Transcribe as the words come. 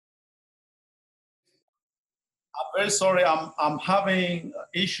I'm very sorry. I'm having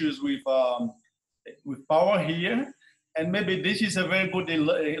issues with power here, and maybe this is a very good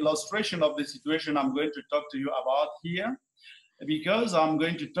illustration of the situation I'm going to talk to you about here, because I'm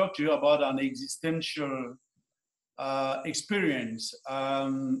going to talk to you about an existential experience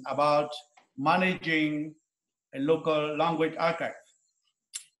about managing a local language archive.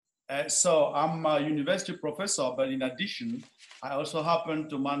 So I'm a university professor, but in addition, I also happen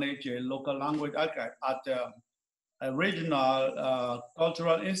to manage a local language archive at a regional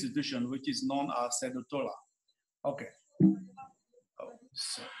cultural institution, which is known as Sedotola. Okay.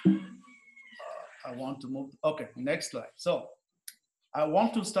 So, I want to move. Okay, next slide. So I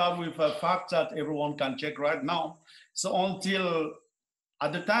want to start with a fact that everyone can check right now. So until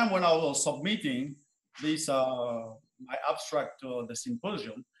at the time when I was submitting this my abstract to the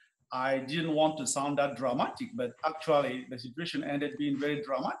symposium, I didn't want to sound that dramatic, but actually the situation ended being very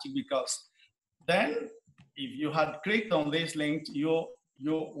dramatic, because then if you had clicked on this link, you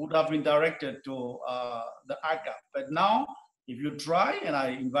would have been directed to the archive. But now, if you try, and I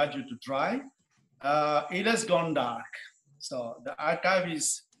invite you to try, it has gone dark. So the archive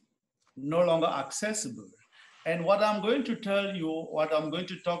is no longer accessible. And what I'm going to tell you, what I'm going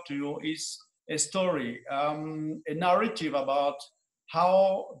to talk to you is a story, a narrative about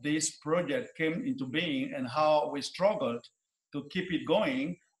how this project came into being and how we struggled to keep it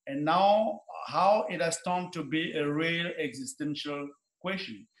going, and now how it has turned to be a real existential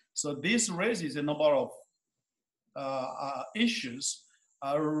question. So this raises a number of issues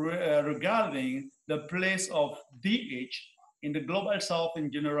regarding the place of DH in the global South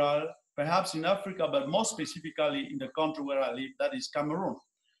in general, perhaps in Africa, but more specifically in the country where I live, that is Cameroon.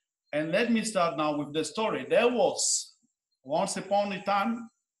 And let me start now with the story. There was, once upon a time,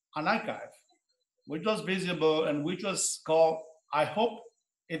 an archive which was visible and which was called, I hope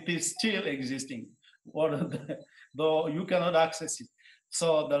it is still existing, though you cannot access it.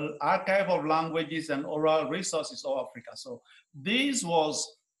 So the Archive of Languages and Oral Resources of Africa. So this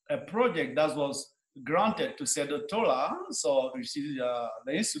was a project that was granted to Sedotola, so this is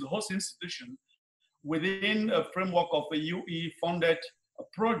the host institution, within a framework of a UE-funded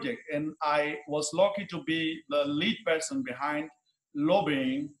project. And I was lucky to be the lead person behind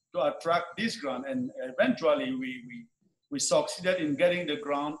lobbying to attract this grant. And eventually we succeeded in getting the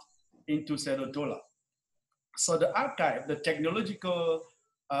grant into Sedotola. So the archive, the technological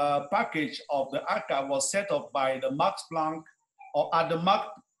package of the archive was set up by the Max Planck, or at the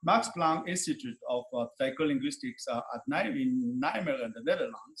Max Planck Institute of Psycholinguistics in Nijmegen, the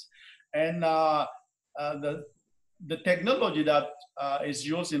Netherlands. And the technology that is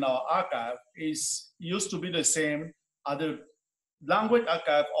used in our archive used to be the same as the language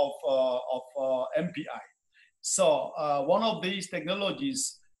archive of MPI. So one of these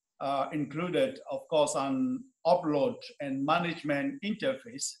technologies included, of course, an upload and management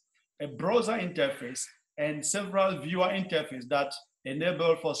interface, a browser interface, and several viewer interfaces that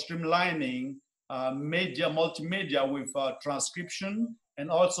enable for streamlining multimedia with transcription, and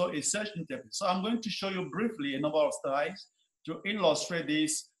also a search interface. So I'm going to show you briefly a number of slides to illustrate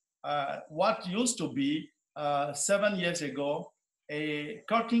this, what used to be 7 years ago, a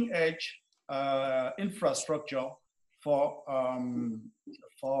cutting edge infrastructure for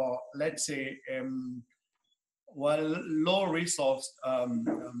let's say, low resource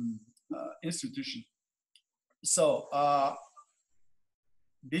institution. So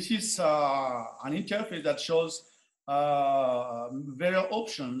this is an interface that shows various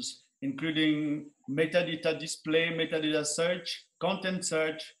options, including metadata display, metadata search, content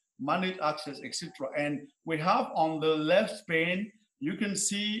search, managed access, etc. And we have on the left pane, you can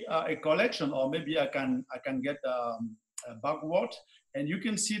see a collection, or maybe I can get backward, and you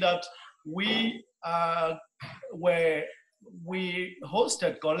can see that we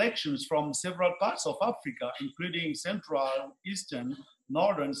hosted collections from several parts of Africa, including Central, Eastern,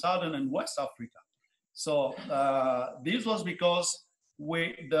 Northern, Southern, and West Africa. So this was because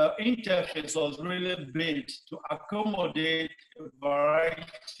the interface was really built to accommodate a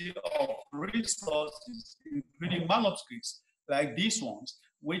variety of resources, including manuscripts like these ones,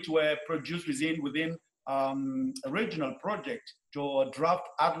 which were produced within a regional project to draft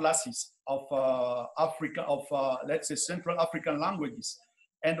atlases of Africa, of let's say Central African languages.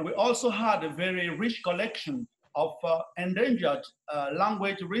 And we also had a very rich collection of endangered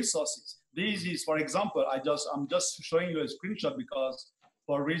language resources. This is, for example, I'm just showing you a screenshot because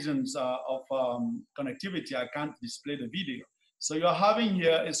for reasons of connectivity, I can't display the video. So you're having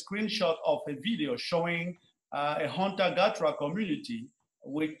here a screenshot of a video showing a hunter-gatherer community,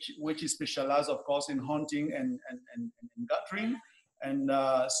 which is specialized, of course, in hunting and gathering. And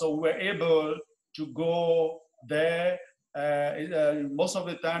so we're able to go there, most of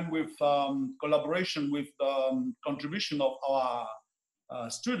the time with collaboration with contribution of our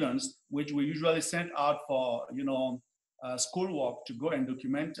students, which we usually send out for, schoolwork to go and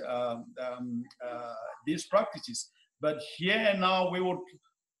document these practices. But here now we would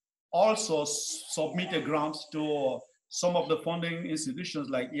also submit a grant to some of the funding institutions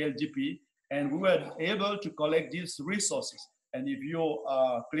like ELGP, and we were able to collect these resources. And if you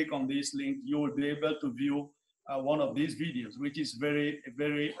click on this link, you will be able to view one of these videos, which is very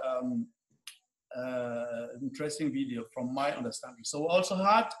interesting video from my understanding. So we also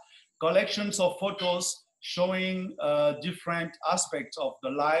had collections of photos showing different aspects of the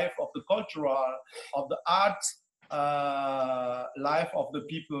life, of the cultural, of the art life of the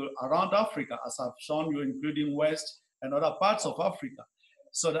people around Africa, as I've shown you, including West and other parts of Africa.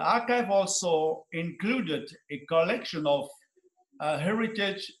 So the archive also included a collection of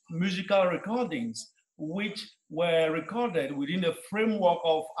heritage musical recordings, which were recorded within the framework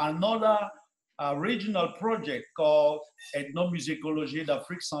of another regional project called Ethnomusicologie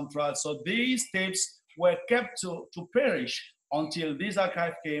d'Afrique Centrale. So these tapes were kept to perish until this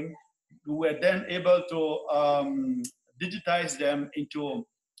archive came. We were then able to digitize them into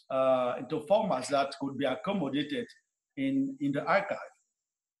formats that could be accommodated in the archive.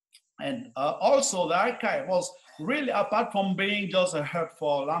 And also the archive was really, apart from being just a hub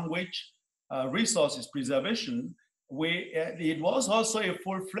for language resources preservation, it was also a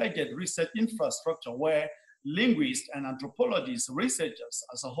full-fledged research infrastructure where linguists and anthropologists, researchers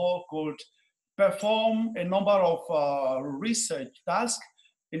as a whole, could perform a number of research tasks,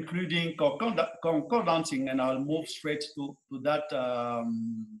 including concordancing, and I'll move straight to that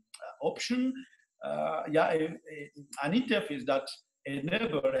option. An interface that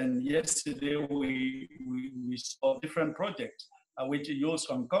enabled, and yesterday we saw different projects which use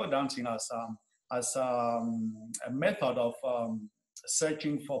concordancing as a method of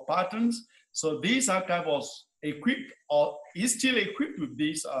searching for patterns. So this archive was equipped, or is still equipped, with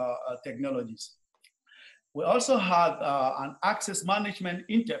these technologies. We also had an access management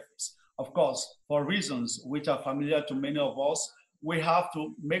interface. Of course, for reasons which are familiar to many of us, we have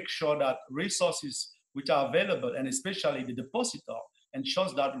to make sure that resources which are available, and especially the depositor,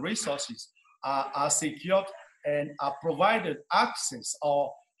 ensures that resources are secured and are provided access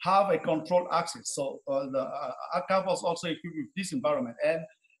or have a controlled access. So the archive was also equipped with this environment. And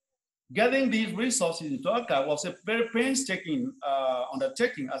getting these resources into archive was a very painstaking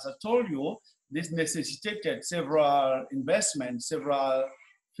undertaking. As I told you, this necessitated several investments, several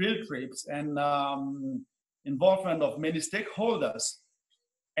field trips, and involvement of many stakeholders,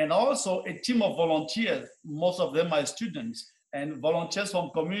 and also a team of volunteers. Most of them are students and volunteers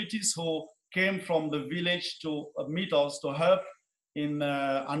from communities who came from the village to meet us to help in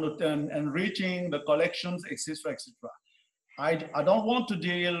enriching the collections, etc., etc. I don't want to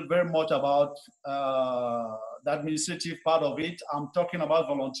deal very much about the administrative part of it. I'm talking about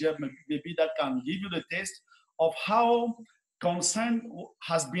volunteer. Maybe that can give you the taste of how concerned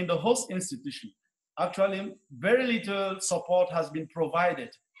has been the host institution. Actually, very little support has been provided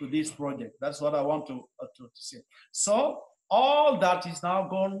to this project. That's what I want to say. So all that is now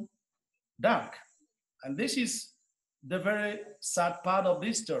gone dark. And this is the very sad part of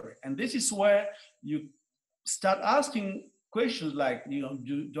this story. And this is where you start asking questions like,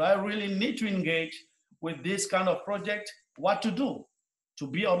 do I really need to engage with this kind of project? What to do, to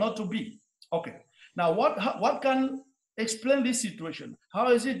be or not to be? Okay. Now, what can explain this situation?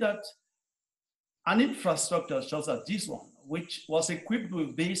 How is it that an infrastructure such as this one, which was equipped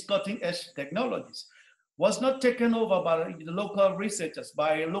with these cutting-edge technologies, was not taken over by the local researchers,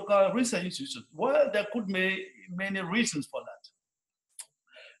 by local research institutions? Well, there could be many reasons for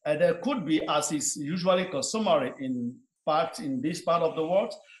that. There could be, as is usually customary in this part of the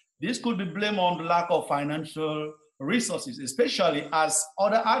world, this could be blamed on the lack of financial resources, especially as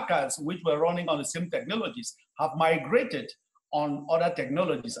other archives which were running on the same technologies have migrated on other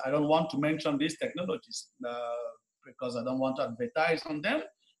technologies. I don't want to mention these technologies because I don't want to advertise on them.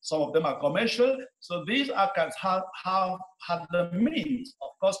 Some of them are commercial. So these archives have had the means,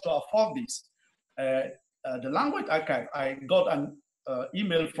 of course, to afford this. The language archive, I got an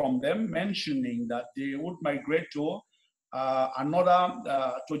email from them mentioning that they would migrate to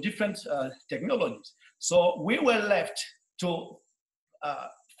to different technologies. So we were left to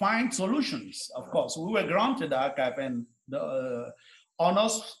find solutions. Of course, we were granted the archive, and the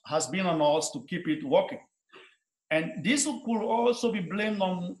onus has been on us to keep it working. And this could also be blamed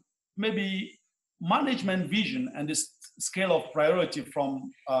on maybe management vision and the scale of priority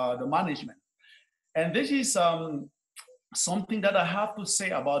from the management. And this is something that I have to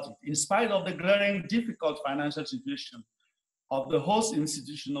say about it. In spite of the glaring difficult financial situation of the host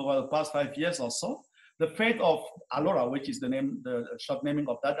institution over the past 5 years or so, the fate of Alora, which is the name, the short naming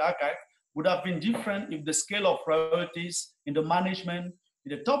of that archive, would have been different if the scale of priorities in the management,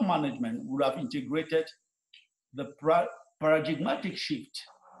 in the top management, would have integrated the paradigmatic shift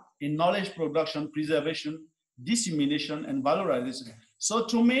in knowledge production, preservation, dissemination, and valorization. So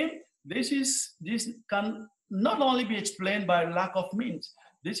to me, this can not only be explained by lack of means.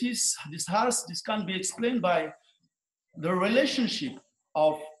 This can be explained by the relationship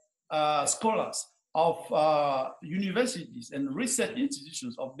of scholars, of universities and research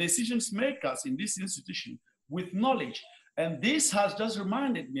institutions, of decision makers in this institution with knowledge. And this has just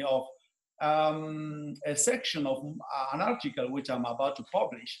reminded me of a section of an article which I'm about to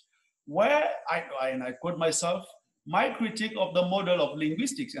publish, where and I quote myself, my critique of the model of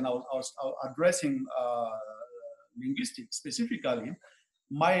linguistics, and I was addressing linguistics specifically,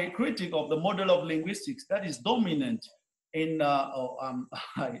 my critique of the model of linguistics that is dominant in,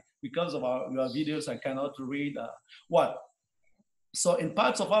 because of your videos, I cannot read what. So in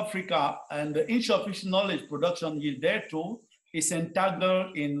parts of Africa, and the insufficient knowledge production yield there too is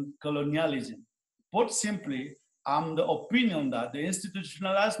entangled in colonialism. Put simply, I'm the opinion that the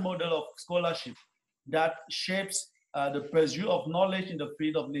institutionalized model of scholarship that shapes the pursuit of knowledge in the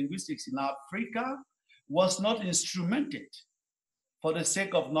field of linguistics in Africa was not instrumented for the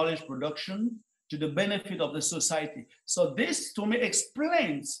sake of knowledge production to the benefit of the society. So this, to me,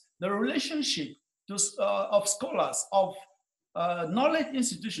 explains the relationship of scholars, of knowledge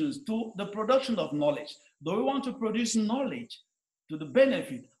institutions to the production of knowledge. Do we want to produce knowledge to the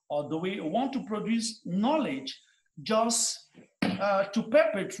benefit, or do we want to produce knowledge just to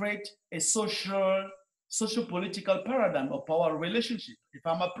perpetrate a socio-political paradigm of power relationship? If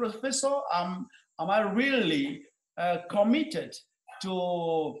I'm a professor, am I really committed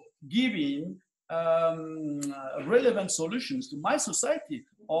to giving relevant solutions to my society,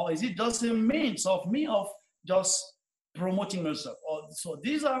 or is it just a means of me of just promoting myself? So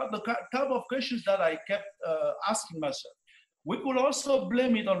these are the type of questions that I kept asking myself. We could also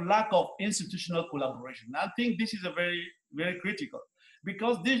blame it on lack of institutional collaboration. I think this is a very, very critical,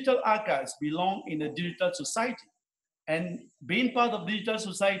 because digital archives belong in a digital society, and being part of digital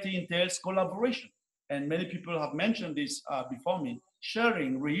society entails collaboration. And many people have mentioned this before me: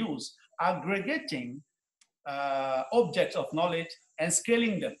 sharing, reuse, aggregating objects of knowledge and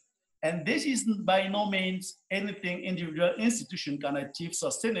scaling them. And this is by no means anything individual institution can achieve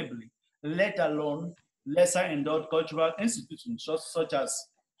sustainably, let alone lesser endowed cultural institutions, such as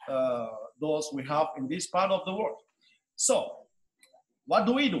those we have in this part of the world. So what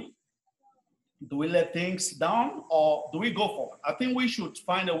do? Do we let things down, or do we go forward? I think we should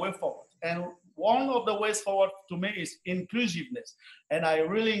find a way forward. And one of the ways forward to me is inclusiveness. And I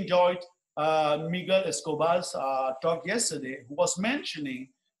really enjoyed Miguel Escobar's talk yesterday, who was mentioning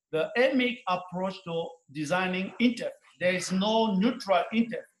the emic approach to designing interface. There is no neutral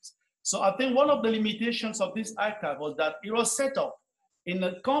interface. So I think one of the limitations of this archive was that it was set up in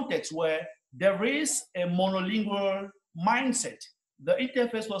a context where there is a monolingual mindset. The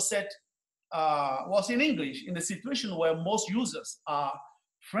interface was in English, in a situation where most users are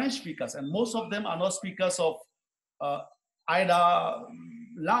French speakers, and most of them are not speakers of either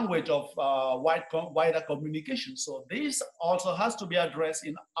language of wider communication. So this also has to be addressed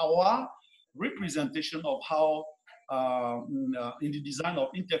in our representation of how in the design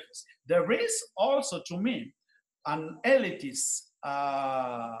of interface. There is also, to me, an elitist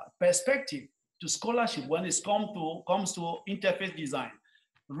perspective to scholarship when it comes to interface design.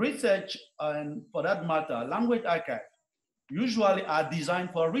 Research, and for that matter, language archive, usually are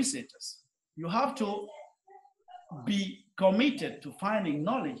designed for researchers. You have to be committed to finding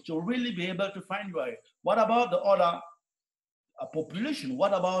knowledge to really be able to find your way. What about the other population?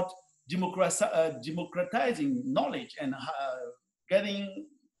 What about democratizing knowledge and getting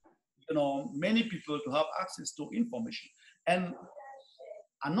many people to have access to information? And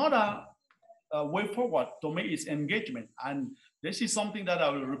another way forward to me is engagement. And this is something that I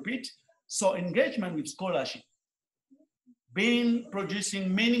will repeat. So engagement with scholarship,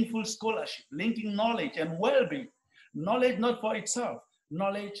 producing meaningful scholarship, linking knowledge and well-being. Knowledge not for itself,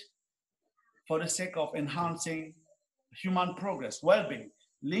 knowledge for the sake of enhancing human progress, well-being,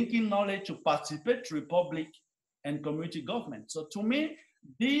 linking knowledge to participatory public and community government. So to me,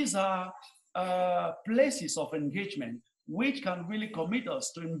 these are places of engagement which can really commit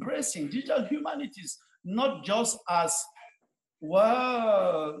us to embracing digital humanities, not just as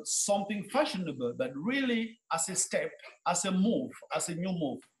something fashionable, but really as a step, as a move, as a new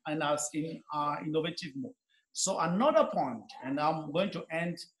move, and as in innovative move. So another point, and I'm going to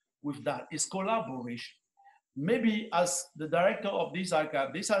end with that, is collaboration. Maybe as the director of this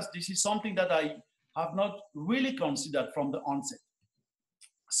archive, this is something that I have not really considered from the onset.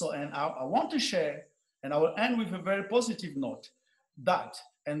 So, and I want to share, and I will end with a very positive note, that,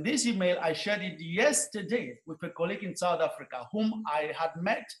 and this email, I shared it yesterday with a colleague in South Africa, whom I had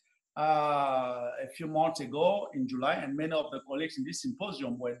met a few months ago in July, and many of the colleagues in this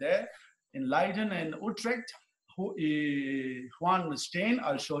symposium were there in Leiden and Utrecht. Who is Juan Stein?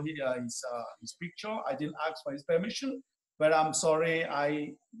 I'll show you his picture. I didn't ask for his permission, but I'm sorry.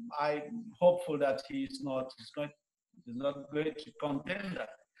 I'm hopeful that he's not going to contain that.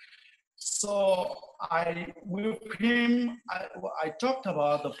 So with him, I talked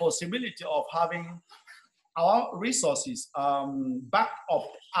about the possibility of having our resources backed up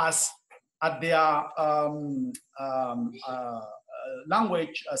as at their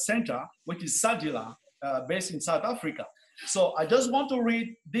language center, which is Sadila, based in South Africa. So I just want to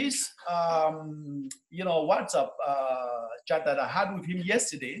read this, WhatsApp chat that I had with him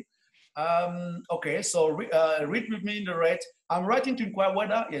yesterday. Okay, so read with me in the red. I'm writing to inquire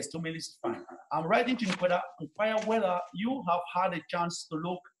whether, yes, 2 minutes is fine. I'm writing to inquire whether you have had a chance to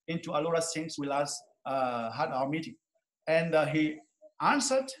look into Alora since we last had our meeting. And he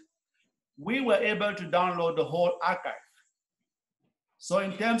answered, we were able to download the whole archive. So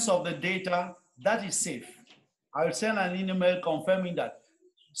in terms of the data, that is safe. I'll send an email confirming that.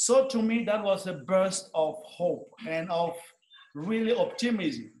 So to me, that was a burst of hope and of really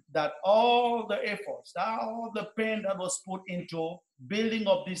optimism that all the efforts, all the pain that was put into building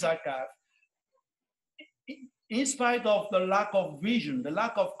up this archive, in spite of the lack of vision, the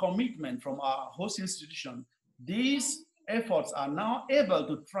lack of commitment from our host institution, these efforts are now able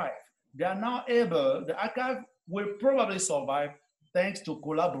to thrive. They are now able, the archive will probably survive thanks to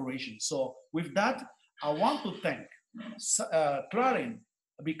collaboration. So with that, I want to thank Clarin,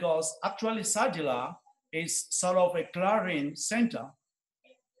 because actually Sadila is sort of a Clarin center.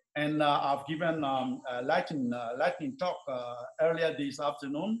 And I've given a lightning talk earlier this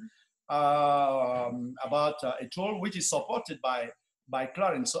afternoon about a tool which is supported by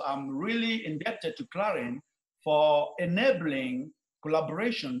Clarin. So I'm really indebted to Clarin for enabling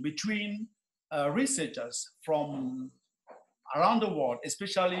collaboration between researchers from around the world,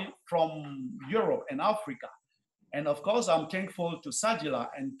 especially from Europe and Africa. And of course, I'm thankful to Sajila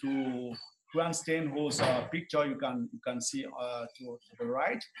and to Juan Stein, whose picture you can see to the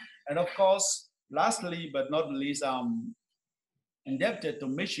right. And of course, lastly but not least, I'm indebted to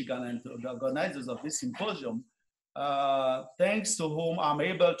Michigan and to the organizers of this symposium, thanks to whom I'm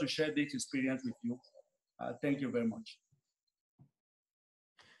able to share this experience with you. Thank you very much.